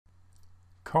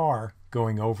car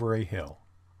going over a hill.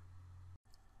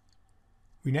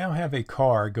 We now have a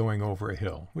car going over a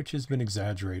hill, which has been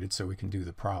exaggerated so we can do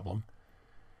the problem.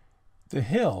 The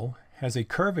hill has a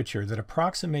curvature that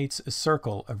approximates a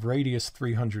circle of radius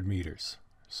 300 meters.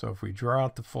 So if we draw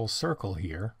out the full circle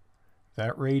here,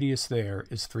 that radius there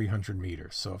is 300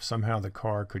 meters. So if somehow the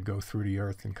car could go through the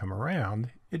earth and come around,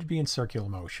 it'd be in circular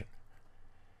motion.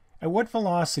 At what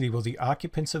velocity will the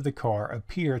occupants of the car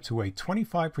appear to weigh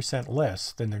 25%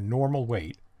 less than their normal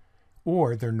weight,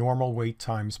 or their normal weight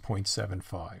times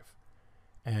 0.75?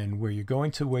 And where you're going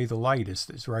to weigh the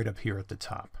lightest is right up here at the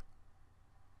top.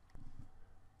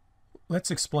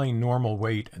 Let's explain normal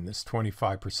weight in this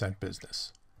 25%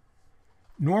 business.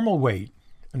 Normal weight,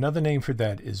 another name for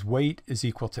that is weight is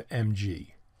equal to mg.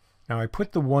 Now I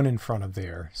put the 1 in front of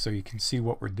there so you can see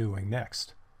what we're doing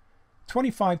next.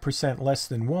 25% less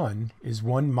than 1 is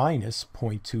 1 minus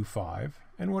 0.25.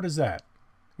 And what is that?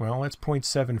 Well, that's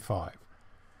 0.75.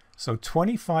 So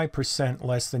 25%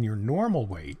 less than your normal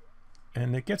weight,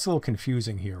 and it gets a little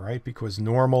confusing here, right? Because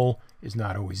normal is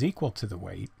not always equal to the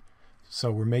weight. So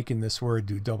we're making this word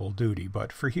do double duty.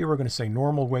 But for here, we're going to say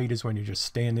normal weight is when you're just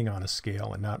standing on a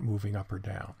scale and not moving up or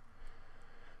down.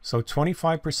 So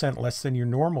 25% less than your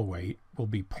normal weight will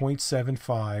be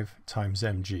 0.75 times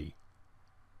mg.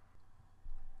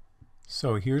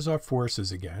 So here's our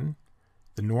forces again.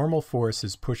 The normal force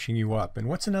is pushing you up. And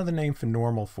what's another name for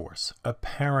normal force?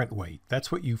 Apparent weight.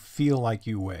 That's what you feel like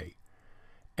you weigh.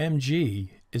 mg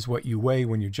is what you weigh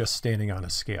when you're just standing on a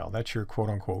scale. That's your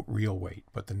quote-unquote real weight.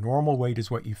 But the normal weight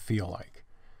is what you feel like.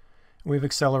 We have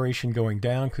acceleration going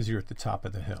down because you're at the top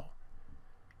of the hill.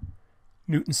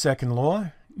 Newton's second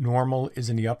law, normal is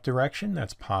in the up direction.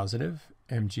 That's positive.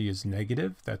 mg is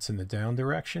negative. That's in the down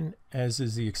direction, as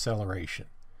is the acceleration.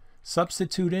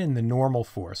 Substitute in the normal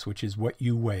force, which is what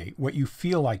you weigh, what you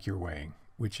feel like you're weighing,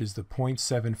 which is the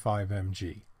 0.75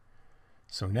 mg.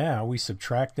 So now we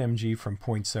subtract mg from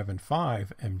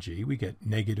 0.75 mg. We get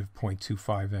negative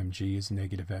 0.25 mg is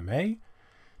negative ma.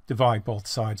 Divide both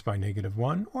sides by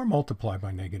 -1 or multiply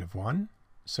by -1.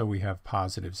 So we have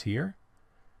positives here.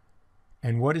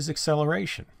 And what is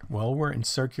acceleration? Well, we're in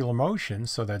circular motion,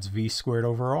 so that's v squared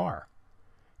over r.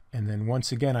 And then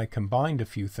once again, I combined a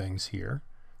few things here.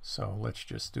 So let's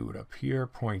just do it up here.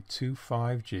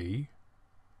 0.25 g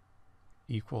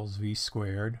equals v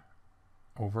squared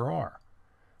over r.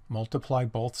 Multiply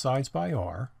both sides by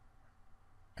r.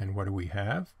 And what do we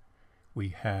have? We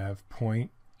have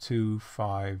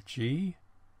 0.25 g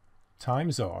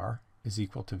times r is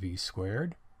equal to v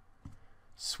squared.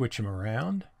 Switch them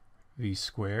around. V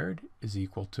squared is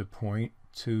equal to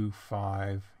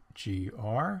 0.25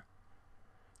 gr.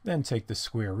 Then take the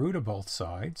square root of both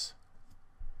sides.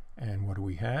 And what do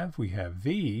we have? We have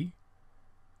v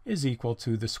is equal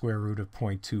to the square root of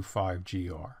 0.25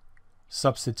 gr.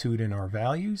 Substitute in our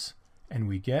values, and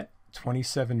we get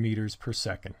 27 meters per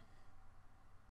second.